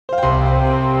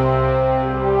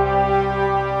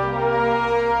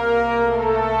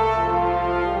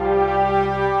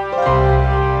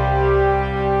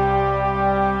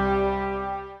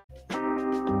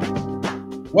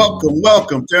Welcome,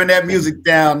 welcome. Turn that music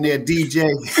down there,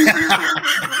 DJ.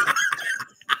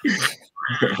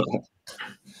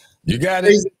 You got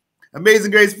it.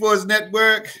 Amazing Grace Sports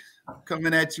Network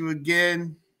coming at you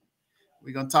again.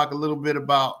 We're going to talk a little bit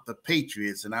about the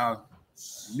Patriots, and our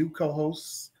new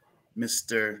co-host,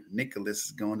 Mr. Nicholas,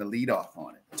 is going to lead off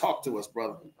on it. Talk to us,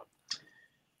 brother.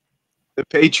 The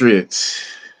Patriots,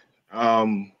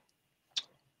 most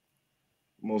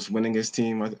winningest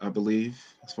team, I believe,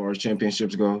 as far as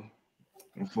championships go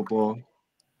in football.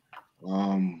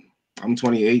 I'm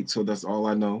 28, so that's all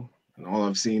I know and all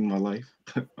I've seen in my life,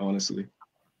 honestly.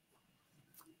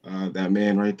 That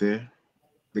man right there,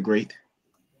 the great.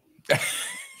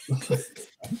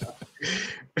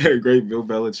 Great Bill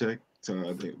Belichick.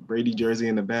 The Brady jersey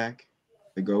in the back,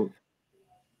 the GOAT.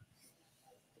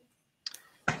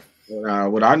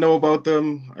 What I know about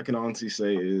them, I can honestly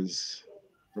say is,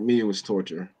 for me, it was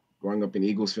torture. Growing up an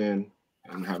Eagles fan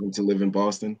and having to live in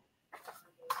Boston.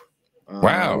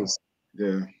 Wow.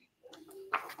 It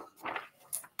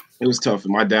was tough.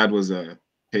 My dad was a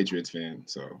Patriots fan,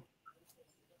 so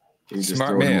he just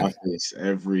Smart threw it in man. my face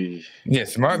every. Yeah,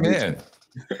 smart man.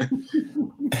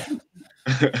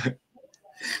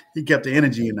 He kept the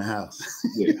energy in the house.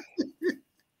 Yeah.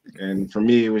 And for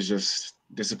me, it was just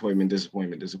disappointment.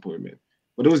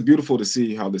 But it was beautiful to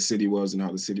see how the city was and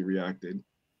how the city reacted.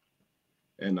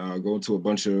 And go to a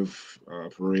bunch of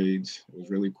parades. It was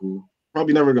really cool.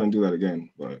 Probably never going to do that again,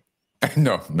 but.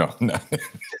 No. No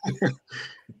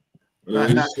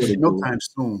time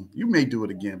soon. You may do it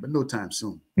again, but no time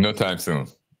soon. No time soon.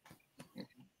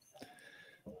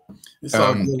 It's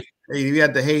all good. Hey, we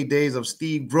had the heydays of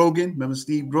Steve Grogan. Remember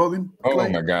Steve Grogan? Oh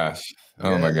my gosh.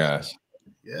 Oh my gosh.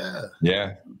 Yeah.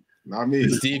 Yeah. Not me.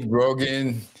 Steve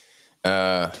Grogan,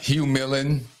 Hugh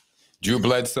Millen, Drew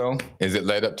Bledsoe, as it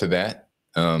led up to that.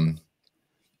 The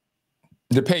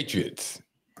Patriots.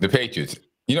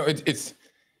 You know, it's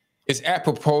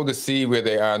apropos to see where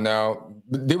they are now.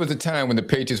 There was a time when the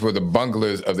Patriots were the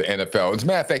bunglers of the NFL. As a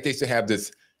matter of fact, they used to have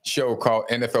this show called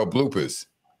NFL Bloopers.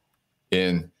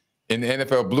 In the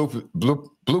NFL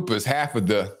bloopers, half of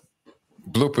the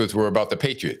bloopers were about the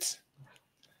Patriots.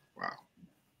 Wow.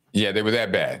 Yeah, they were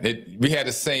that bad. We had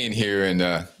a saying here in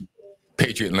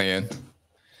Patriot land.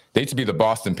 They used to be the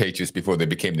Boston Patriots before they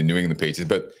became the New England Patriots,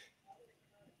 but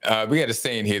we had a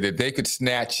saying here that they could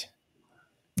snatch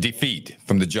defeat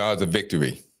from the jaws of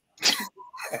victory.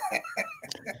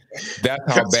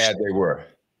 That's how bad they were.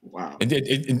 Wow. And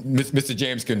Mr.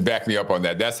 James can back me up on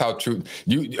that. That's how true.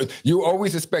 You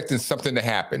always expecting something to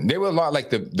happen. They were a lot like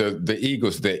the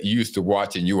Eagles that you used to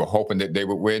watch, and you were hoping that they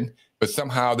would win, but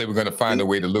somehow they were going to find a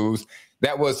way to lose.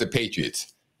 That was the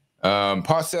Patriots.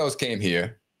 Parcells came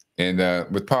here, and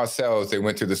with Parcells, they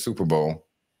went to the Super Bowl,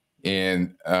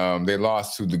 and they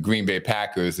lost to the Green Bay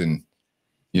Packers, and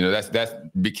you know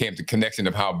that became the connection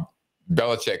of how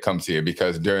Belichick comes here,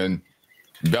 because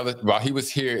while he was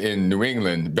here in New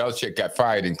England, Belichick got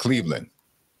fired in Cleveland.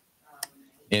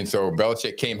 And so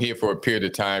Belichick came here for a period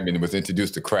of time and was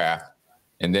introduced to Kraft.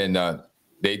 And then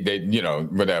they you know,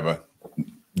 whatever,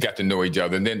 got to know each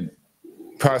other. And then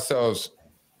Parcells,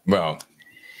 well,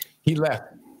 he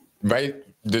left right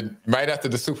after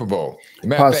the Super Bowl. As a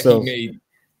matter of fact, he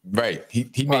quit. He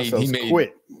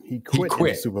quit in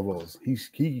the Super Bowls. He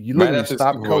literally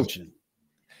stopped coaching.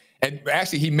 And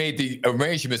actually, he made the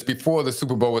arrangements before the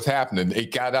Super Bowl was happening.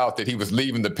 It got out that he was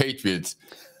leaving the Patriots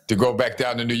to go back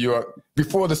down to New York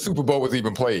before the Super Bowl was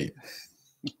even played.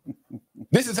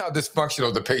 This is how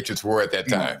dysfunctional the Patriots were at that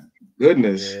time.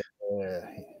 Goodness. Yeah.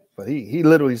 But he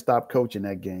literally stopped coaching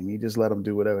that game. He just let them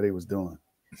do whatever they was doing.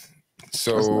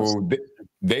 So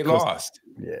they lost.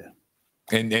 Yeah.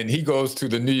 And he goes to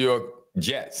the New York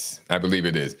Jets, I believe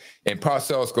it is. And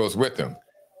Parcells goes with him.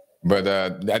 But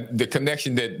the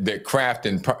connection that Kraft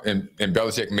and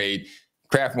Belichick made,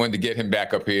 Kraft wanted to get him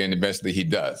back up here, and eventually he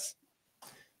does.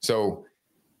 So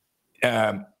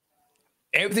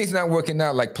everything's not working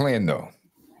out like planned, though.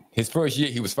 His first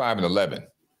year, he was 5-11.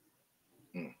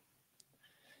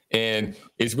 And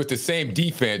it's with the same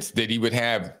defense that he would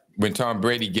have when Tom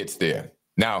Brady gets there.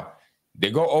 Now, they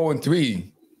go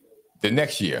 0-3 the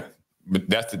next year. But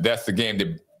that's the game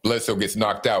that Bledsoe gets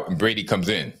knocked out and Brady comes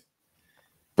in.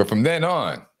 But from then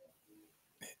on,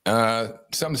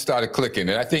 something started clicking.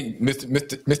 And I think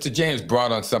Mr. James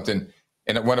brought on something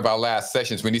in one of our last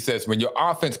sessions when he says, when your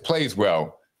offense plays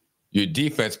well, your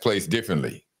defense plays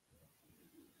differently.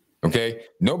 Okay?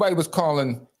 Nobody was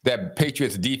calling that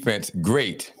Patriots defense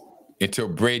great until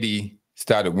Brady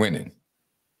started winning.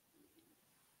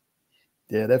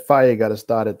 Yeah, that fire got to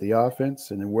start at the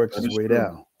offense, and it works its way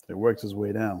down. It works its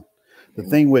way down. The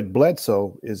thing with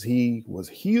Bledsoe is he was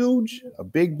huge, a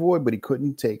big boy, but he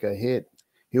couldn't take a hit.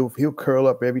 He'll curl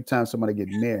up every time somebody get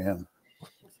near him.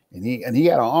 And he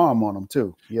had an arm on him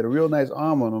too. He had a real nice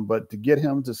arm on him, but to get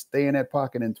him to stay in that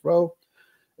pocket and throw,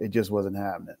 it just wasn't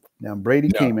happening. Now Brady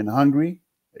came in hungry,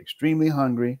 extremely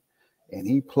hungry, and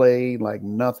he played like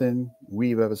nothing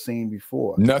we've ever seen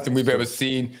before. Nothing we've ever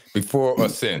seen before or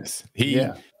since. He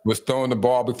was throwing the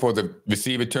ball before the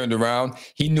receiver turned around.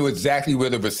 He knew exactly where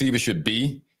the receiver should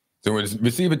be. So when the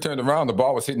receiver turned around, the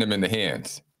ball was hitting him in the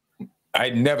hands.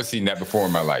 I'd never seen that before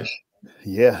in my life.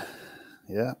 Yeah.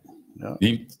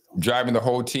 He driving the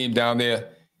whole team down there.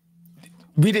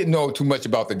 We didn't know too much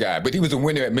about the guy, but he was a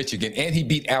winner at Michigan, and he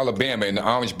beat Alabama in the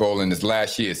Orange Bowl in his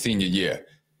last year, senior year.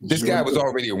 This guy was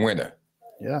already a winner.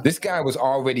 Yeah. This guy was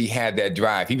already had that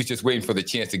drive. He was just waiting for the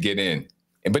chance to get in,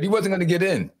 but he wasn't going to get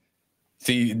in.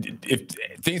 See, if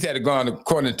things had gone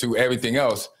according to everything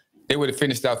else, they would have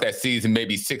finished out that season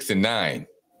maybe 6-9.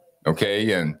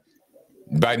 Okay, and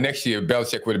by next year,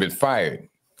 Belichick would have been fired.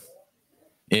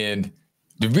 And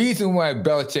the reason why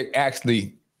Belichick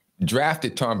actually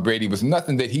drafted Tom Brady was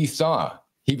nothing that he saw.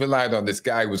 He relied on this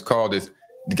guy who was called Dick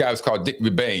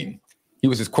Rebane. He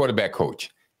was his quarterback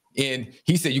coach. And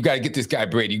he said, you got to get this guy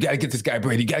Brady. You got to get this guy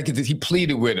Brady. You got to get this. He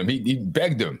pleaded with him. He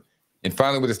begged him. And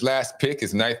finally, with his last pick,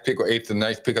 his ninth pick or eighth or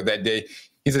ninth pick of that day,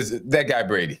 he says, that guy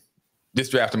Brady, just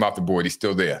draft him off the board. He's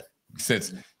still there.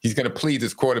 Since he's going to please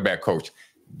his quarterback coach.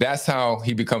 That's how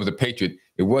he becomes a Patriot.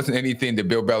 It wasn't anything that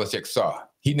Bill Belichick saw.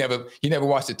 He never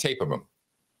watched a tape of him.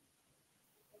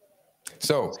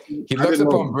 So he looks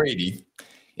upon Brady,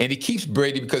 and he keeps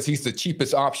Brady because he's the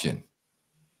cheapest option.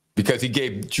 Because he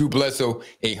gave Drew Bledsoe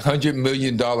a $100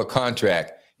 million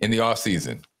contract in the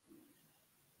offseason.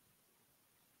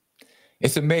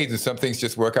 It's amazing. Some things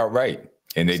just work out right,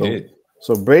 and they did.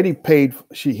 So Brady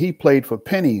he played for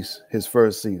pennies his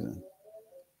first season.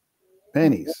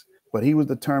 Pennies. But he was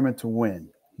determined to win.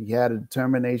 He had a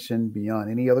determination beyond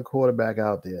any other quarterback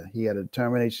out there. He had a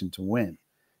determination to win.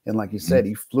 And like you said,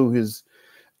 he flew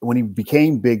when he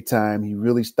became big time, he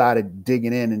really started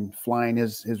digging in and flying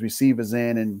his receivers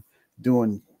in and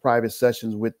doing private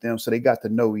sessions with them. So they got to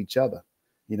know each other.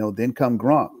 Then come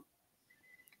Gronk,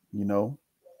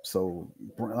 so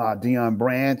Deion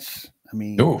Branch. I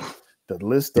mean, the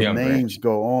list of names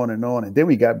go on. And then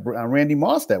we got Randy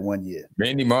Moss that one year.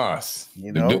 Randy Moss,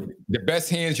 the best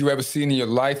hands you ever seen in your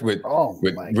life with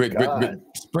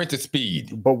sprinter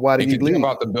speed. But why did he leave?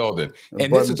 About the building,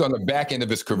 and this is on the back end of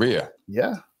his career.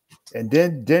 Yeah, and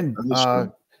then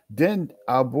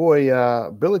our boy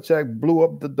Belichick blew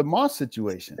up the Moss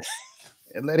situation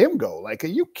and let him go. Like, are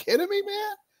you kidding me,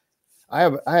 man?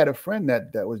 I had a friend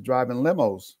that was driving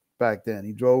limos back then.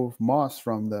 He drove Moss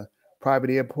from the private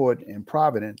airport in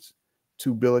Providence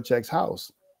to Belichick's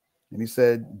house. And he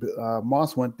said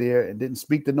Moss went there and didn't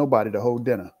speak to nobody the whole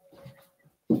dinner.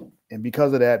 And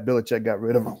because of that, Belichick got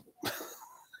rid of him.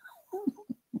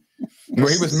 Well,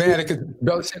 he was mad because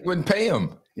Belichick wouldn't pay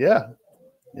him. Yeah.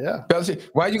 Belichick,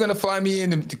 why are you going to fly me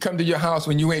in to come to your house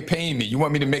when you ain't paying me? You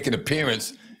want me to make an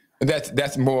appearance?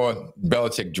 That's more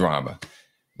Belichick drama.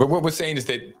 But what we're saying is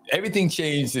that everything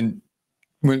changed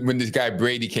when this guy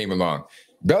Brady came along.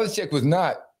 Belichick was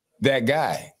not that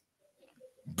guy.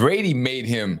 Brady made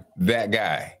him that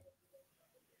guy.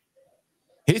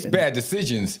 His bad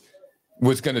decisions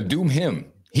was going to doom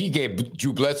him. He gave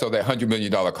Drew Bledsoe that $100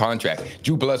 million contract.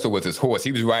 Drew Bledsoe was his horse.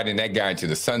 He was riding that guy into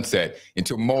the sunset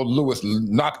until Mo Lewis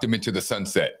knocked him into the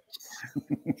sunset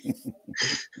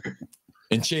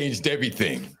and changed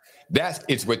everything.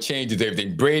 It's what changes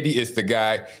everything. Brady is the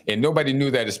guy, and nobody knew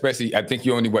that, especially, I think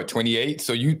you're only, 28?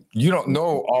 So you don't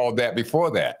know all that before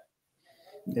that.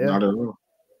 Yeah. Not at all.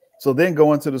 So then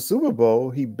going to the Super Bowl,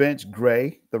 he benched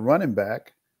Gray, the running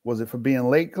back. Was it for being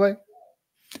late, Clay?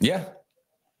 Yeah.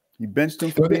 He benched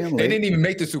him for being late. They didn't even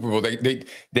make the Super Bowl. They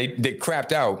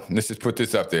crapped out. Let's just put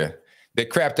this up there. They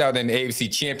crapped out in the AFC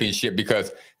Championship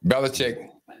because Belichick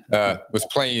was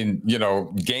playing,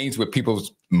 games with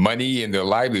people's money and their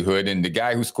livelihood. And the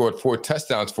guy who scored 4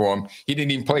 touchdowns for him, he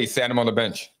didn't even play. He sat him on the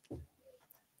bench.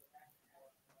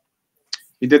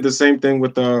 He did the same thing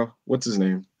with what's his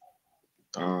name?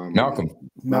 Malcolm.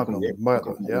 Malcolm.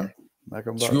 Yeah.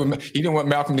 Malcolm. He didn't want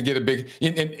Malcolm to get a big.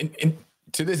 And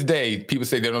to this day, people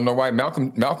say they don't know why.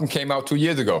 Malcolm came out 2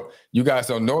 years ago. You guys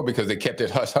don't know because they kept it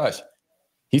hush hush.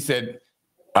 He said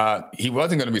he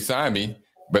wasn't going to resign me,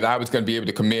 but I was going to be able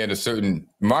to command a certain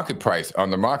market price on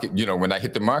the market. When I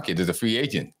hit the market as a free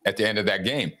agent at the end of that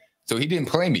game. So he didn't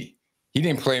play me. He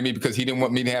didn't play me because he didn't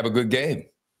want me to have a good game.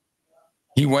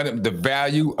 He wanted the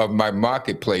value of my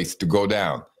marketplace to go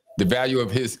down. The value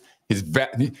of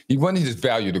he wanted his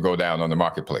value to go down on the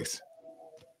marketplace.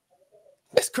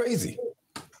 That's crazy.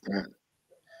 Yeah.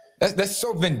 That's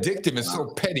so vindictive and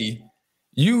so petty.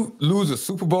 You lose a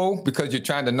Super Bowl because you're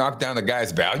trying to knock down a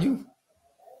guy's value?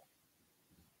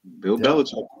 Bill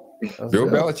Belichick. Bill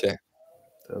Belichick.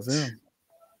 That's him.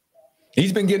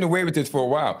 He's been getting away with this for a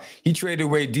while. He traded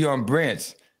away Deion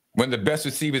Branch, one of the best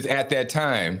receivers at that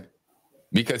time,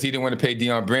 because he didn't want to pay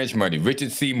Deion Branch money.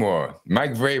 Richard Seymour,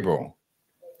 Mike Vrabel,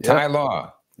 Ty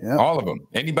Law, all of them.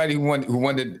 Anybody who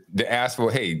wanted to ask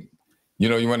for, hey, you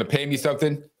know, you want to pay me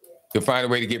something? He'll find a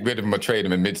way to get rid of him or trade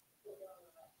him in mid.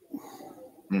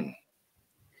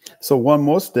 So one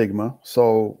more stigma.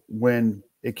 So when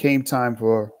it came time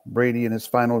for Brady in his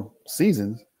final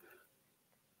seasons,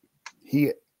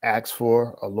 he asked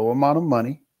for a low amount of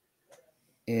money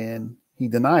and he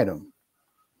denied him.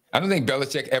 I don't think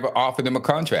Belichick ever offered him a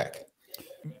contract.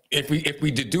 If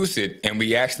we deduce it and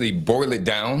we actually boil it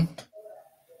down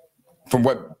from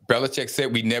what Belichick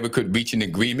said, we never could reach an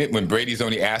agreement when Brady's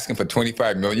only asking for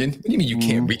 $25 million. What do you mean you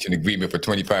can't reach an agreement for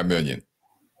 $25 million?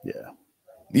 Yeah.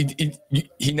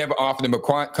 He never offered him a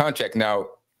contract. Now,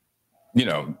 you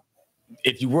know,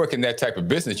 if you work in that type of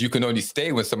business, you can only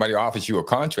stay when somebody offers you a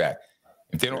contract.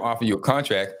 If they don't offer you a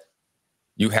contract,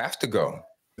 you have to go.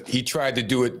 He tried to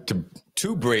do it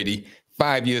to Brady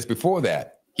 5 years before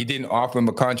that. He didn't offer him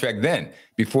a contract then,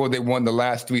 before they won the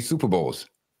last 3 Super Bowls.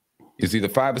 It's either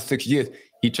 5 or 6 years.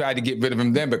 He tried to get rid of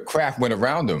him then, but Kraft went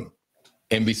around him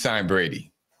and re-signed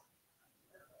Brady.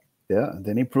 Yeah,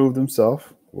 then he proved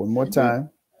himself one more time.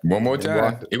 One more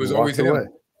time. It was always him.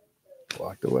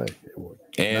 Walked away.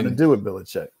 It had nothing to do with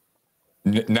Belichick.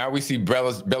 Now we see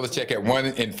Belichick at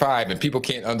 1-5, and people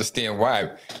can't understand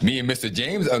why. Me and Mr.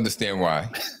 James understand why.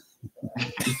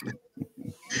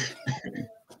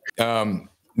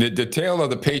 The tale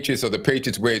of the Patriots, or the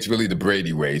Patriots way, it's really the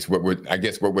Brady way. It's what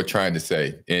we're trying to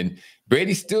say. And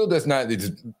Brady still does not.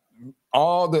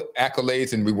 All the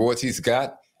accolades and rewards he's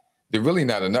got, they're really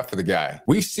not enough for the guy.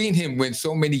 We've seen him win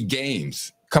so many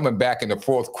games coming back in the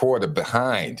fourth quarter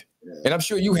behind, and I'm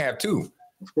sure you have too.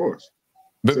 Of course.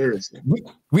 But seriously,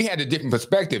 we had a different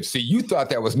perspective. See, you thought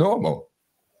that was normal.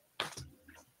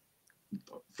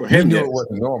 For him, we knew it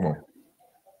wasn't normal.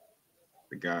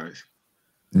 The guys,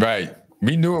 right?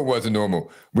 We knew it wasn't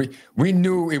normal. We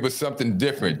knew it was something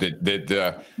different.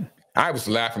 That I was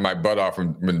laughing my butt off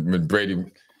when Brady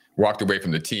walked away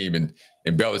from the team and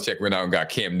Belichick went out and got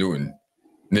Cam Newton.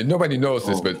 And nobody knows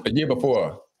this, but a year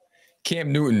before,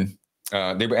 Cam Newton,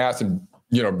 they were asking,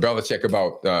 you know, Belichick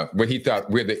about what he thought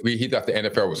where he thought the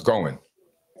NFL was going,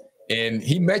 and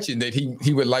he mentioned that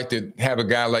he would like to have a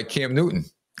guy like Cam Newton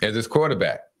as his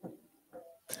quarterback.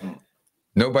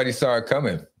 Nobody saw it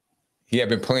coming. He had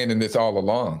been planning this all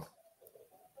along.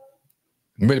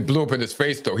 When it blew up in his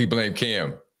face, though, he blamed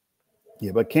Cam.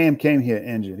 Yeah, but Cam came here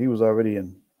injured. He was already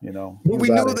in, you know. Well, we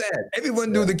knew that.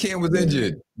 Everyone knew that Cam was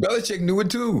injured. Belichick knew it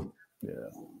too. Yeah.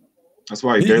 That's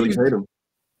why he barely paid him.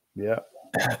 Yeah.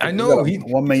 I know.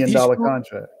 $1 million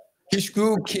contract. He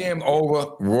screwed Cam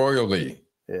over royally.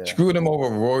 Yeah. Screwed him over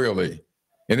royally.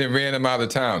 And then ran him out of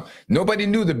town. Nobody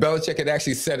knew that Belichick had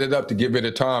actually set it up to get rid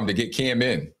of Tom to get Cam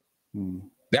in.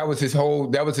 That was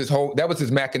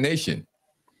his machination.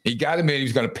 He got him in. He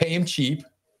was going to pay him cheap.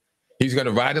 He was going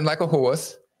to ride him like a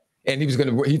horse, and he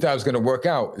thought it was going to work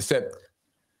out. Except,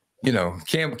 you know,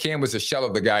 Cam was a shell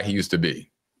of the guy he used to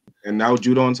be. And now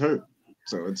Judon's hurt,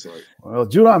 so it's like, well,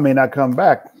 Judon may not come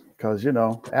back because, you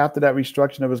know, after that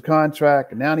restructuring of his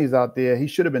contract, now he's out there. He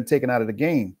should have been taken out of the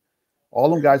game. All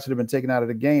them guys should have been taken out of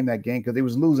the game because they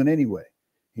was losing anyway.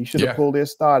 He should have pulled their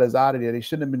starters out of there. They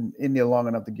shouldn't have been in there long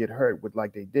enough to get hurt with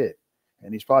like they did.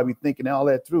 And he's probably thinking all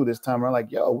that through this time around,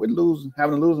 like, yo, we're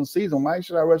having a losing season. Why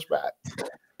should I rush back?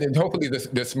 And hopefully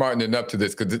they're smartening up to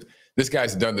this, because this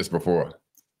guy's done this before.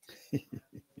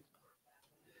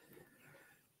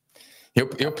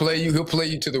 He'll play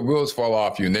you till the wheels fall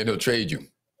off you, and then he'll trade you.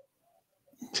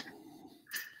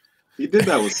 He did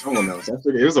that with someone else. I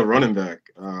think it was a running back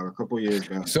a couple years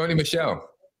back. Sony Michel.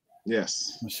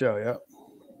 Yes. Michel, yeah.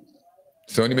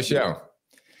 Sony Michel.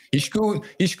 He screwed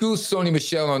Sony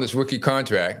Michel on his rookie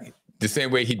contract the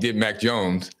same way he did Mac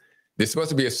Jones. There's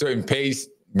supposed to be a certain pace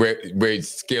wage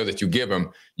scale that you give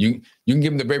him. You can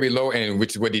give him the very low end,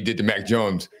 which is what he did to Mac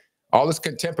Jones. All his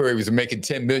contemporaries are making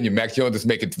 $10 million. Mac Jones is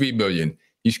making $3 million.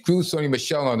 He screwed Sony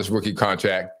Michel on his rookie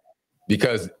contract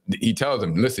because he tells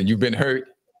him, listen, you've been hurt.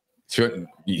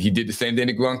 He did the same thing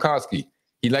to Gronkowski.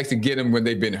 He likes to get them when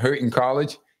they've been hurt in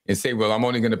college and say, well, I'm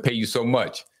only going to pay you so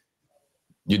much.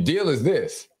 Your deal is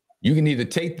this. You can either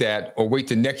take that or wait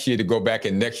till next year to go back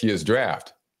in next year's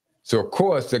draft. So, of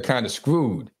course, they're kind of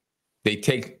screwed. They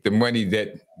take the money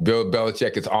that Bill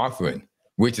Belichick is offering,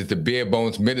 which is the bare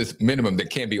bones minimum that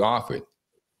can be offered.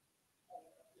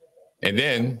 And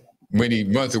then when he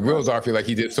runs the wheels off you like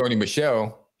he did Sony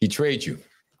Michel, he trades you.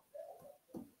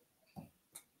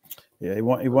 Yeah, he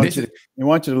wants you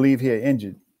to leave here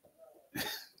injured.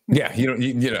 Yeah, he'll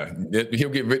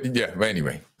get rid. Yeah, but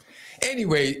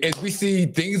anyway, as we see,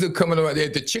 things are coming around.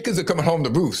 The chickens are coming home to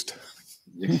roost.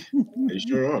 They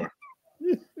sure are.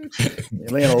 They're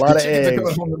laying a lot of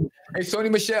eggs. Hey, Sony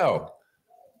Michel,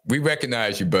 we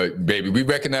recognize you, but baby, we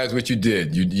recognize what you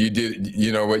did. You did.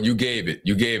 You know what? You gave it.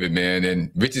 You gave it, man.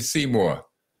 And Richard Seymour,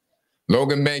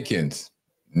 Logan Menkins,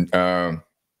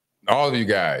 all of you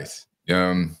guys,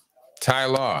 Ty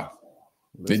Law,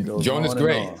 Jonas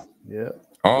Gray. Yeah.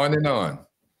 On and on.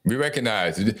 We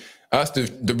recognize it. Us,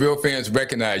 the real fans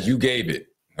recognize you gave it.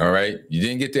 All right. You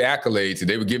didn't get the accolades.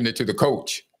 They were giving it to the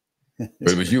coach. But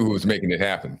it was you who was making it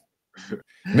happen.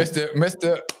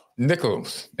 Mr.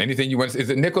 Nichols, anything you want to say?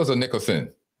 Is it Nichols or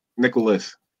Nicholson?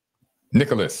 Nicholas.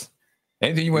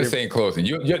 Anything you want to say in closing?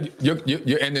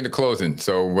 You're ending the closing.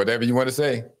 So whatever you want to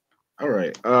say. All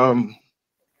right.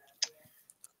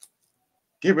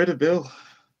 Get rid of Bill.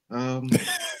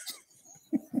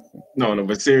 No,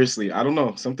 but seriously, I don't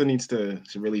know. Something needs to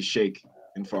really shake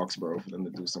in Foxborough for them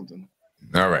to do something.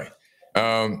 All right.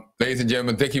 Ladies and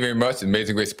gentlemen, thank you very much.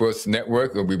 Amazing Grace Sports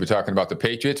Network. We were talking about the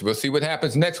Patriots. We'll see what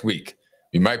happens next week.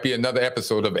 We might be another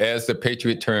episode of As the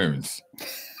Patriot Turns.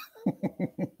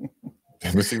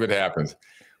 We'll see what happens.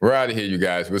 We're out of here, you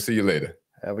guys. We'll see you later.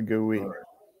 Have a good week.